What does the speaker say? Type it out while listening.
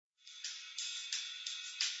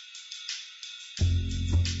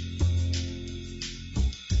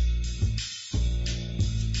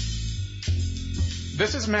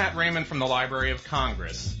This is Matt Raymond from the Library of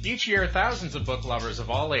Congress. Each year, thousands of book lovers of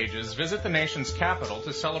all ages visit the nation's capital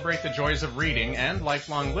to celebrate the joys of reading and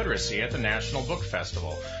lifelong literacy at the National Book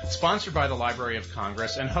Festival, sponsored by the Library of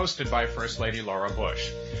Congress and hosted by First Lady Laura Bush.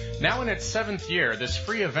 Now in its 7th year, this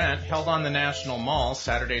free event held on the National Mall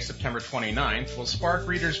Saturday, September 29th will spark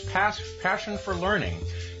readers' passion for learning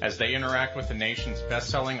as they interact with the nation's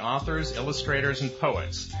best-selling authors, illustrators, and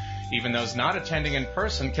poets. Even those not attending in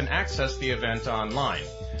person can access the event online.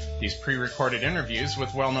 These pre-recorded interviews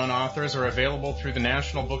with well-known authors are available through the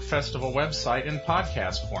National Book Festival website in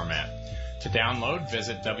podcast format. To download,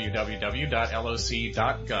 visit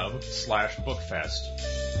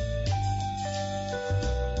www.loc.gov/bookfest.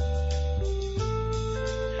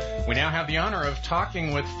 We now have the honor of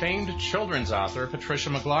talking with famed children's author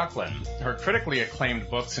Patricia McLaughlin. Her critically acclaimed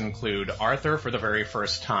books include Arthur for the Very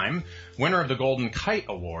First Time, winner of the Golden Kite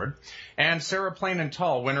Award, and Sarah Plain and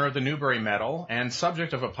Tall, winner of the Newbery Medal and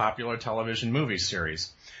subject of a popular television movie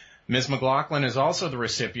series. Ms. McLaughlin is also the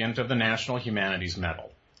recipient of the National Humanities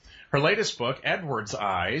Medal. Her latest book, Edward's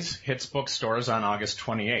Eyes, hits bookstores on August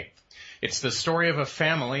 28th. It's the story of a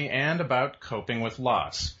family and about coping with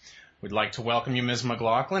loss. We'd like to welcome you, Ms.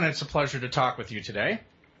 McLaughlin. It's a pleasure to talk with you today.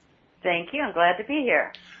 Thank you. I'm glad to be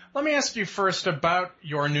here. Let me ask you first about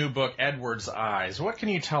your new book, Edward's Eyes. What can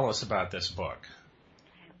you tell us about this book?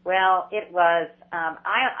 Well, it was,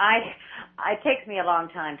 it takes me a long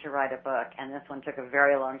time to write a book, and this one took a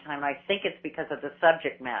very long time. I think it's because of the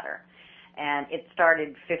subject matter. And it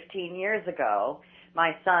started 15 years ago.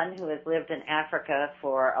 My son, who has lived in Africa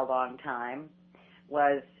for a long time,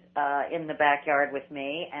 was in the backyard with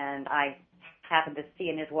me, and I happened to see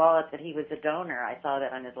in his wallet that he was a donor. I saw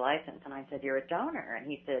that on his license, and I said, "You're a donor?" And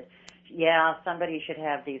he said, "Yeah, somebody should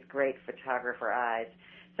have these great photographer eyes."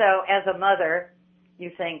 So as a mother, you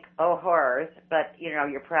think, oh, horrors, but,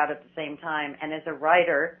 you're proud at the same time. And as a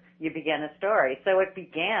writer, you begin a story. So it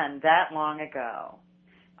began that long ago,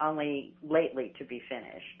 only lately to be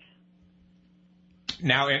finished.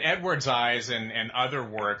 Now, in Edward's Eyes and other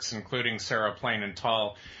works, including Sarah Plain and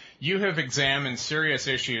Tall, you have examined serious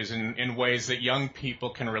issues in ways that young people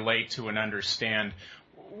can relate to and understand.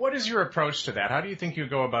 What is your approach to that? How do you think you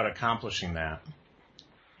go about accomplishing that?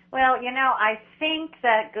 Well, I think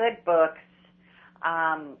that good books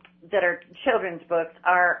that are children's books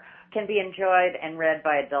can be enjoyed and read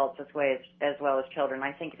by adults as well as children.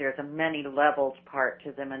 I think there's a many levels part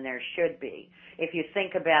to them, and there should be. If you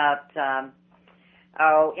think about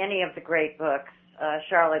any of the great books,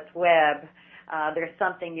 Charlotte's Web, there's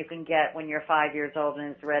something you can get when you're 5 years old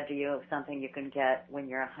and it's read to you, something you can get when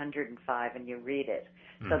you're 105 and you read it.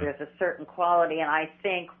 Mm-hmm. So there's a certain quality, and I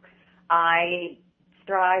think I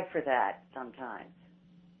strive for that sometimes.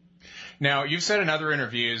 Now, you've said in other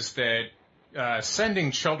interviews that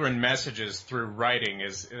sending children messages through writing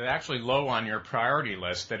is actually low on your priority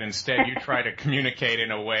list, that instead you try to communicate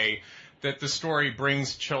in a way that the story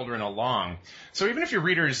brings children along. So even if your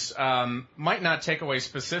readers might not take away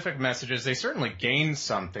specific messages, they certainly gain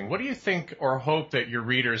something. What do you think or hope that your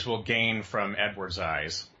readers will gain from Edward's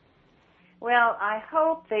Eyes? Well, I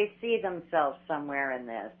hope they see themselves somewhere in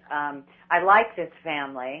this. I like this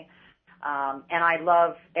family, and I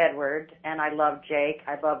love Edward, and I love Jake.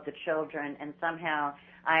 I love the children, and somehow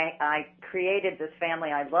I created this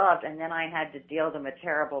family I loved, and then I had to deal them a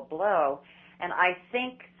terrible blow. And I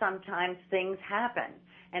think sometimes things happen,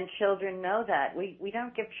 and children know that. We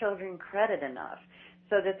don't give children credit enough,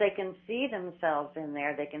 so that they can see themselves in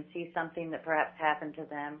there. They can see something that perhaps happened to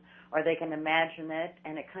them, or they can imagine it,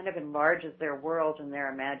 and it kind of enlarges their world and their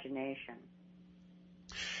imagination.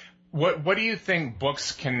 What do you think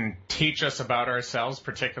books can teach us about ourselves,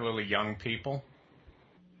 particularly young people?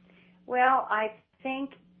 Well, I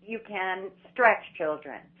think you can stretch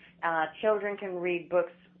children. Children can read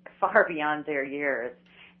books far beyond their years,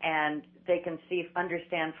 and they can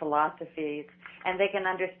understand philosophies, and they can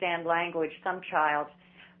understand language. Some child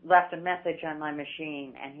left a message on my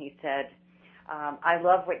machine, and he said, I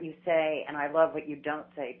love what you say, and I love what you don't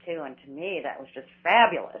say, too. And to me, that was just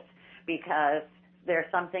fabulous, because there are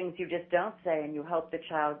some things you just don't say, and you hope the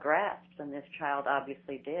child grasps, and this child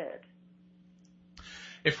obviously did.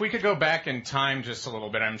 If we could go back in time just a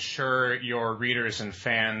little bit, I'm sure your readers and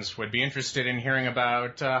fans would be interested in hearing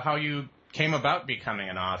about how you came about becoming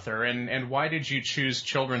an author, and why did you choose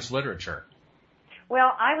children's literature?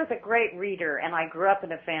 Well, I was a great reader, and I grew up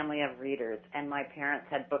in a family of readers, and my parents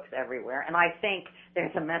had books everywhere. And I think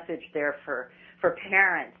there's a message there for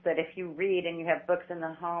parents that if you read and you have books in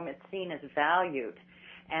the home, it's seen as valued.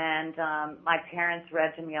 And my parents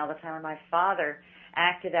read to me all the time, and my father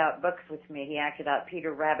acted out books with me. He acted out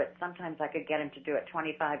Peter Rabbit. Sometimes I could get him to do it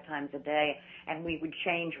 25 times a day, and we would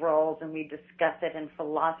change roles and we'd discuss it and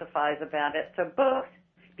philosophize about it. So books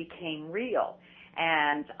became real.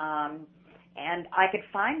 And I could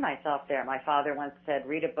find myself there. My father once said,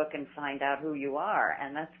 read a book and find out who you are.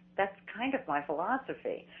 And that's kind of my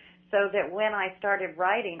philosophy. So that when I started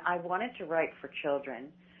writing, I wanted to write for children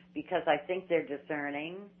because I think they're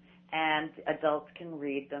discerning and adults can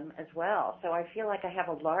read them as well. So I feel like I have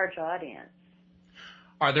a large audience.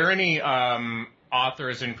 Are there any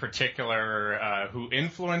authors in particular who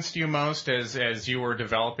influenced you most as you were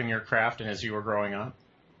developing your craft and as you were growing up?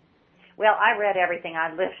 Well, I read everything.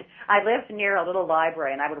 I lived near a little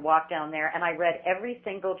library, and I would walk down there, and I read every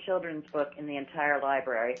single children's book in the entire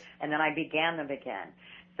library, and then I began them again.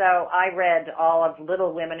 So I read all of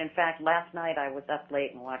Little Women. In fact, last night I was up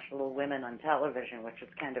late and watched Little Women on television, which was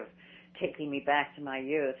kind of taking me back to my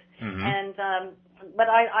youth. Mm-hmm. And but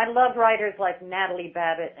I love writers like Natalie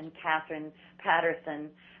Babbitt and Catherine Patterson,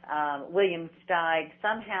 William Steig.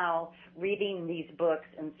 Somehow reading these books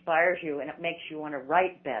inspires you and it makes you want to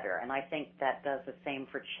write better. And I think that does the same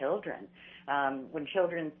for children. When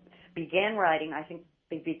children begin writing, I think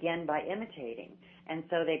they begin by imitating. And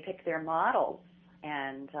so they pick their models.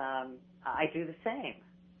 And I do the same.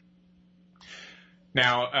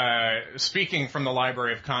 Now, speaking from the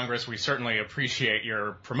Library of Congress, we certainly appreciate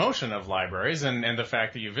your promotion of libraries and the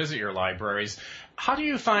fact that you visit your libraries. How do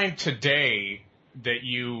you find today that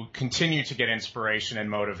you continue to get inspiration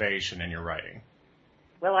and motivation in your writing?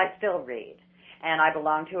 Well, I still read. And I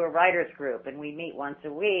belong to a writers group, and we meet once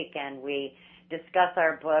a week, and we discuss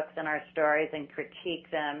our books and our stories and critique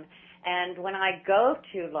them. And when I go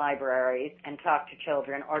to libraries and talk to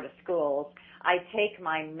children or to schools, I take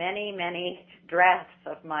my many, many drafts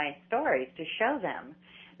of my stories to show them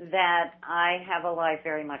that I have a life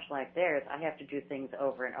very much like theirs. I have to do things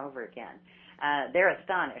over and over again. They're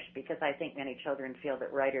astonished because I think many children feel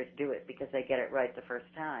that writers do it because they get it right the first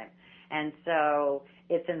time. And so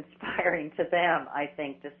it's inspiring to them, I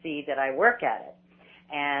think, to see that I work at it.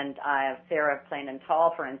 And Sarah Plain and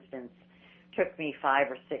Tall, for instance, took me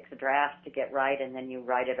 5 or 6 drafts to get right, and then you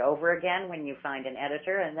write it over again when you find an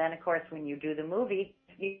editor, and then, of course, when you do the movie,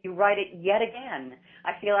 you write it yet again.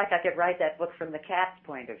 I feel like I could write that book from the cat's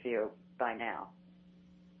point of view by now.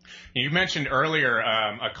 You mentioned earlier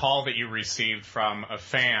a call that you received from a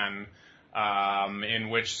fan in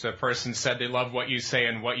which the person said they love what you say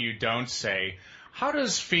and what you don't say. How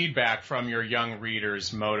does feedback from your young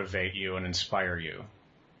readers motivate you and inspire you?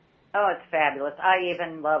 Oh, it's fabulous. I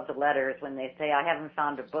even love the letters when they say, I haven't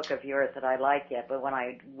found a book of yours that I like yet, but when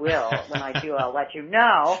I do, I'll let you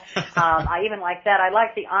know. I even like that. I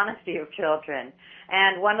like the honesty of children.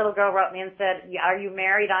 And one little girl wrote me and said, are you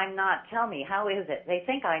married? I'm not. Tell me, how is it? They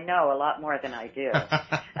think I know a lot more than I do.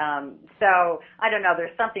 So, I don't know,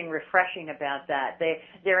 there's something refreshing about that.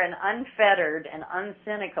 They're an unfettered and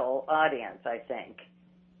uncynical audience, I think.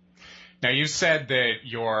 Now, you said that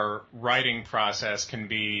your writing process can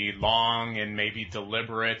be long and maybe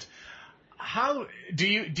deliberate. How do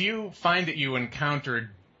you find that you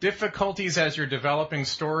encounter difficulties as you're developing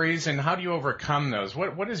stories, and how do you overcome those?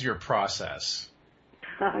 What is your process?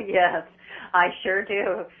 Oh, yes, I sure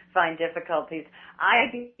do find difficulties. I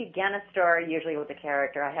begin a story usually with a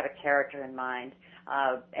character. I have a character in mind,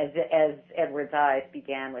 as Edward's Eyes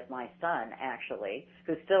began with my son, actually,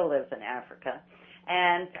 who still lives in Africa.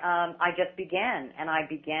 And I just began, and I'm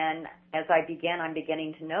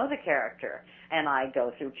beginning to know the character. And I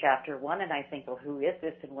go through chapter 1, and I think, well, who is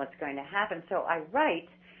this and what's going to happen? So I write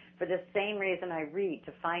for the same reason I read,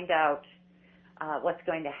 to find out what's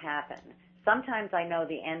going to happen. Sometimes I know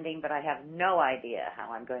the ending, but I have no idea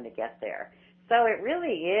how I'm going to get there. So it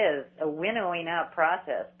really is a winnowing out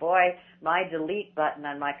process. Boy, my delete button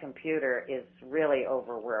on my computer is really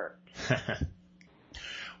overworked.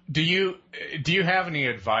 Do you have any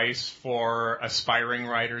advice for aspiring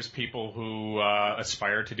writers, people who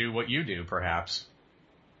aspire to do what you do, perhaps?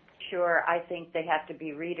 Sure. I think they have to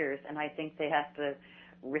be readers, and I think they have to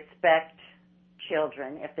respect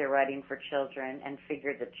children if they're writing for children and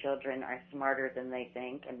figure that children are smarter than they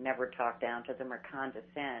think and never talk down to them or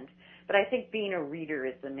condescend. But I think being a reader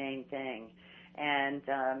is the main thing. And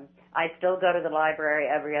I still go to the library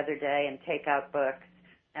every other day and take out books.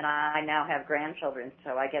 And I now have grandchildren,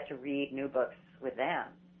 so I get to read new books with them.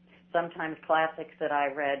 Sometimes classics that I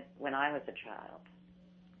read when I was a child.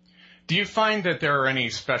 Do you find that there are any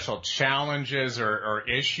special challenges or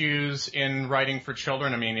issues in writing for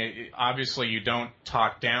children? I mean, obviously you don't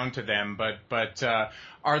talk down to them, but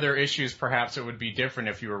are there issues perhaps that would be different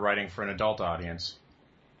if you were writing for an adult audience?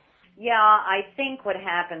 Yeah, I think what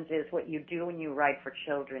happens is what you do when you write for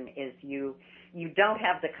children is you don't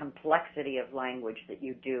have the complexity of language that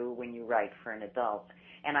you do when you write for an adult.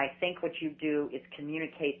 And I think what you do is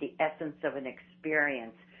communicate the essence of an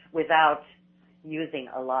experience without using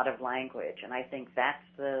a lot of language. And I think that's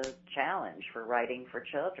the challenge for writing for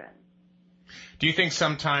children. Do you think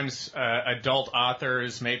sometimes adult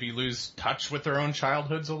authors maybe lose touch with their own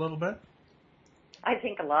childhoods a little bit? I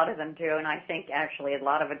think a lot of them do, and I think actually a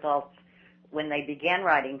lot of adults, when they begin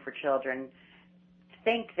writing for children,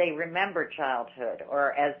 think they remember childhood,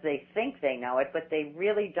 or as they think they know it, but they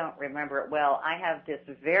really don't remember it well. I have this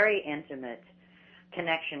very intimate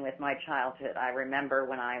connection with my childhood. I remember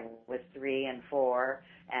when I was 3 and 4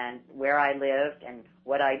 and where I lived and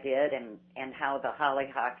what I did and how the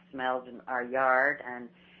hollyhock smelled in our yard, and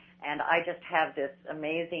I just have this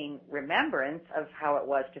amazing remembrance of how it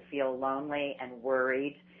was to feel lonely and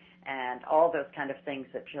worried and all those kind of things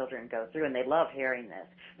that children go through, and they love hearing this.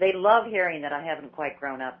 They love hearing that I haven't quite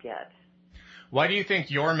grown up yet. Why do you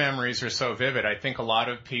think your memories are so vivid? I think a lot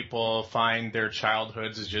of people find their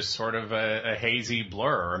childhoods as just sort of a hazy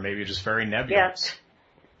blur, or maybe just very nebulous.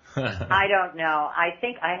 Yes. I don't know. I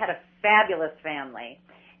think I had a fabulous family,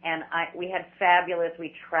 and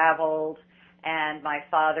we traveled, and my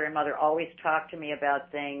father and mother always talked to me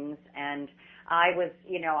about things, and I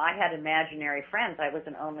had imaginary friends. I was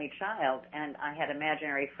an only child, and I had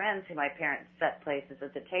imaginary friends who my parents set places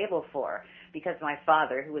at the table for, because my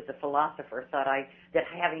father, who was a philosopher, thought that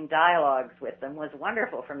having dialogues with them was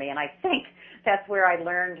wonderful for me, and I think that's where I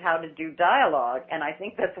learned how to do dialogue, and I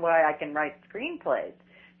think that's why I can write screenplays,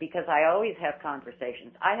 because I always have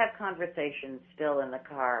conversations. I have conversations still in the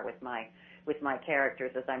car with my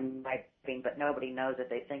characters as I'm writing, but nobody knows that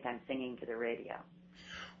they think I'm singing to the radio.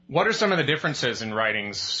 What are some of the differences in writing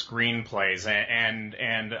screenplays?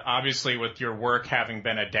 And obviously with your work having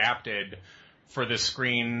been adapted for the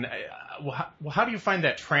screen, how do you find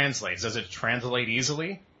that translates? Does it translate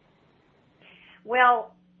easily?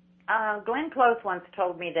 Well, Glenn Close once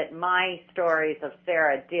told me that my stories of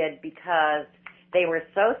Sarah did because they were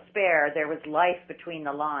so spare, there was life between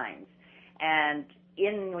the lines. And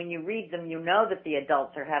when you read them, you know that the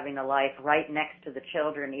adults are having a life right next to the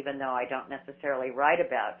children, even though I don't necessarily write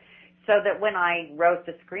about. So that when I wrote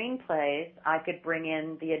the screenplays, I could bring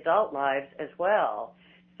in the adult lives as well.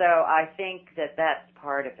 So I think that that's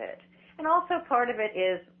part of it. And also part of it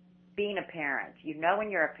is being a parent. You know when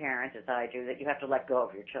you're a parent, as I do, that you have to let go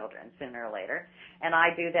of your children sooner or later. And I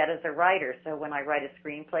do that as a writer. So when I write a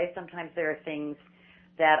screenplay, sometimes there are things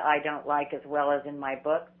that I don't like as well as in my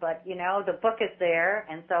book, but the book is there,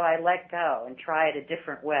 and so I let go and try it a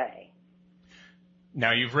different way.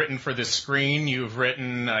 Now, you've written for the screen, you've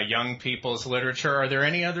written young people's literature. Are there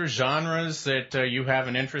any other genres that you have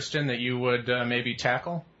an interest in that you would maybe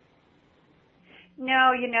tackle? No,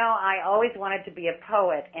 I always wanted to be a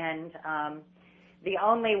poet, and the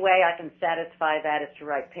only way I can satisfy that is to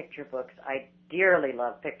write picture books. I dearly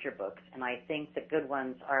love picture books, and I think the good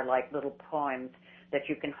ones are like little poems that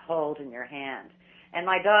you can hold in your hand. And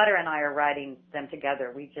my daughter and I are writing them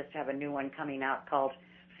together. We just have a new one coming out called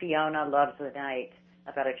Fiona Loves the Night,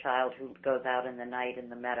 about a child who goes out in the night in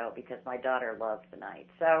the meadow because my daughter loves the night.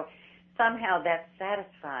 So somehow that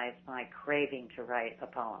satisfies my craving to write a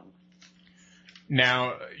poem.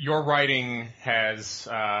 Now, your writing has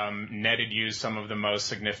netted you some of the most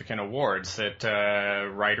significant awards that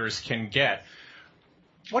writers can get.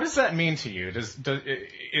 What does that mean to you?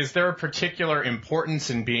 Is there a particular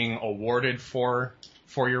importance in being awarded for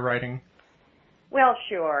your writing? Well,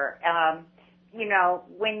 sure.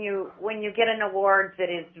 When you get an award that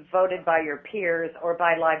is voted by your peers or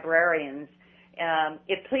by librarians,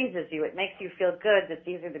 it pleases you. It makes you feel good that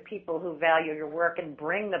these are the people who value your work and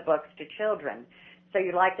bring the books to children. So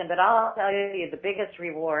you like them. But I'll tell you, the biggest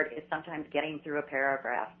reward is sometimes getting through a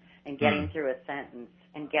paragraph and getting through a sentence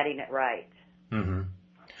and getting it right. Mm-hmm.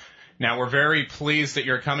 Now, we're very pleased that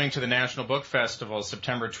you're coming to the National Book Festival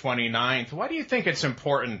September 29th. Why do you think it's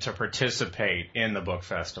important to participate in the book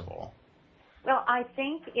festival? Well, I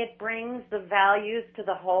think it brings the values to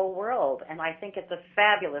the whole world, and I think it's a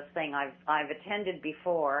fabulous thing. I've attended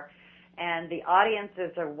before, and the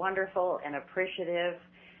audiences are wonderful and appreciative.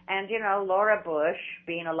 And, Laura Bush,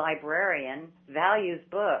 being a librarian, values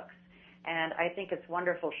books, and I think it's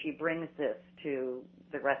wonderful she brings this to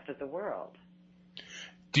the rest of the world.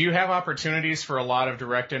 Do you have opportunities for a lot of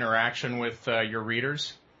direct interaction with your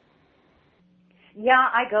readers? Yeah,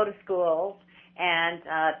 I go to schools and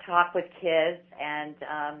talk with kids, and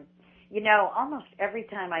almost every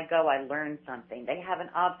time I go, I learn something. They have an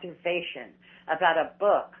observation about a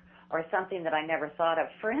book or something that I never thought of.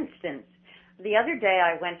 For instance, The other day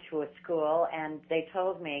I went to a school and they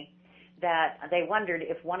told me that they wondered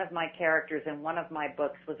if one of my characters in one of my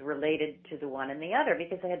books was related to the one in the other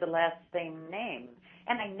because they had the last same name.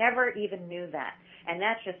 And I never even knew that. And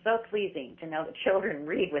that's just so pleasing to know that children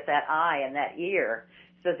read with that eye and that ear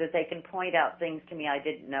so that they can point out things to me I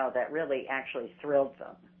didn't know. That really actually thrilled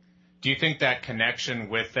them. Do you think that connection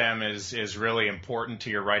with them is really important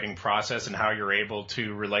to your writing process and how you're able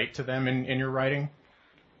to relate to them in your writing?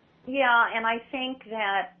 Yeah, and I think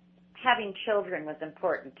that having children was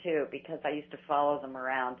important too because I used to follow them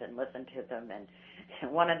around and listen to them.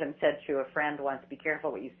 And one of them said to a friend once, "Be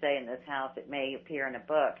careful what you say in this house. It may appear in a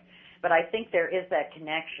book." But I think there is that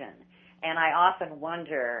connection. And I often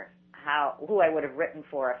wonder who I would have written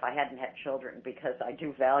for if I hadn't had children because I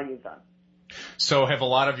do value them. So have a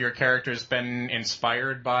lot of your characters been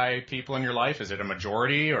inspired by people in your life? Is it a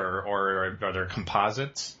majority or are there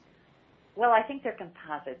composites? Well, I think they're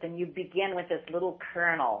composites, and you begin with this little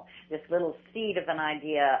kernel, this little seed of an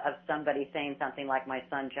idea of somebody saying something like my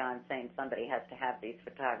son John saying somebody has to have these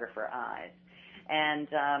photographer eyes. And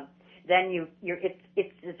then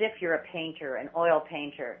it's as if you're a painter, an oil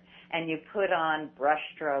painter, and you put on brush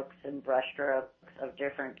strokes of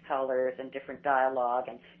different colors and different dialogue,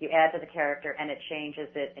 and you add to the character, and it changes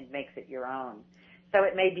it and makes it your own. So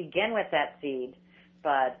it may begin with that seed,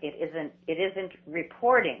 but it isn't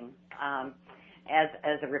reporting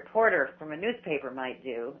as a reporter from a newspaper might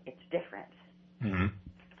do. It's different. Mm-hmm.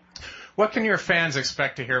 What can your fans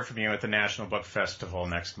expect to hear from you at the National Book Festival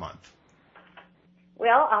next month?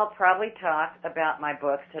 Well, I'll probably talk about my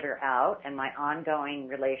books that are out and my ongoing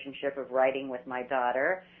relationship of writing with my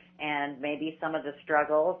daughter and maybe some of the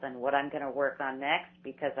struggles and what I'm going to work on next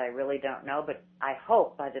because I really don't know, but I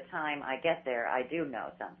hope by the time I get there I do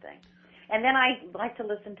know something. And then I like to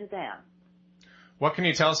listen to them. What can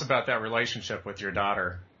you tell us about that relationship with your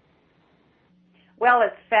daughter? Well,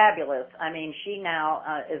 it's fabulous. I mean, she now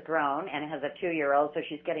is grown and has a 2-year-old, so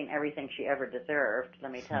she's getting everything she ever deserved,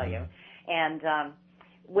 let me tell you. And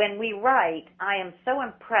when we write, I am so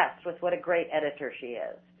impressed with what a great editor she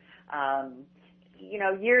is.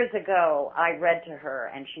 Years ago, I read to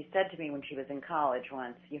her, and she said to me when she was in college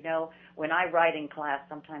once, when I write in class,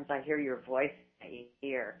 sometimes I hear your voice in my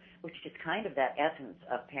ear, which is kind of that essence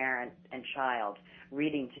of parent and child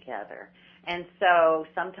reading together. And so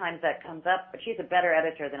sometimes that comes up, but she's a better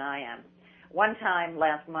editor than I am. One time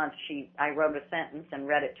last month, I wrote a sentence and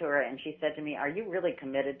read it to her, and she said to me, "Are you really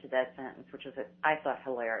committed to that sentence?" Which was, I thought,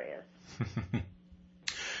 hilarious.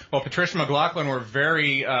 Well, Patricia McLaughlin, we're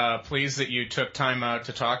very pleased that you took time out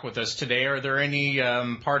to talk with us today. Are there any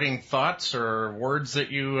parting thoughts or words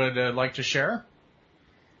that you would like to share?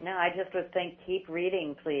 No, I just would think, keep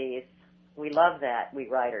reading, please. We love that, we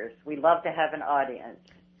writers. We love to have an audience.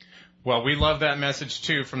 Well, we love that message,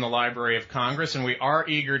 too, from the Library of Congress, and we are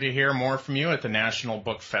eager to hear more from you at the National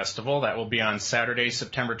Book Festival. That will be on Saturday,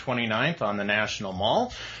 September 29th on the National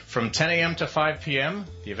Mall from 10 a.m. to 5 p.m.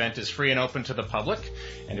 The event is free and open to the public,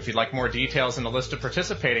 and if you'd like more details and a list of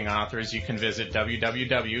participating authors, you can visit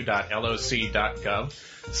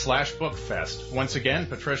www.loc.gov/bookfest. Once again,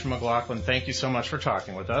 Patricia McLaughlin, thank you so much for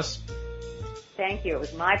talking with us. Thank you. It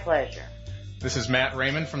was my pleasure. This is Matt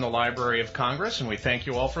Raymond from the Library of Congress, and we thank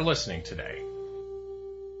you all for listening today.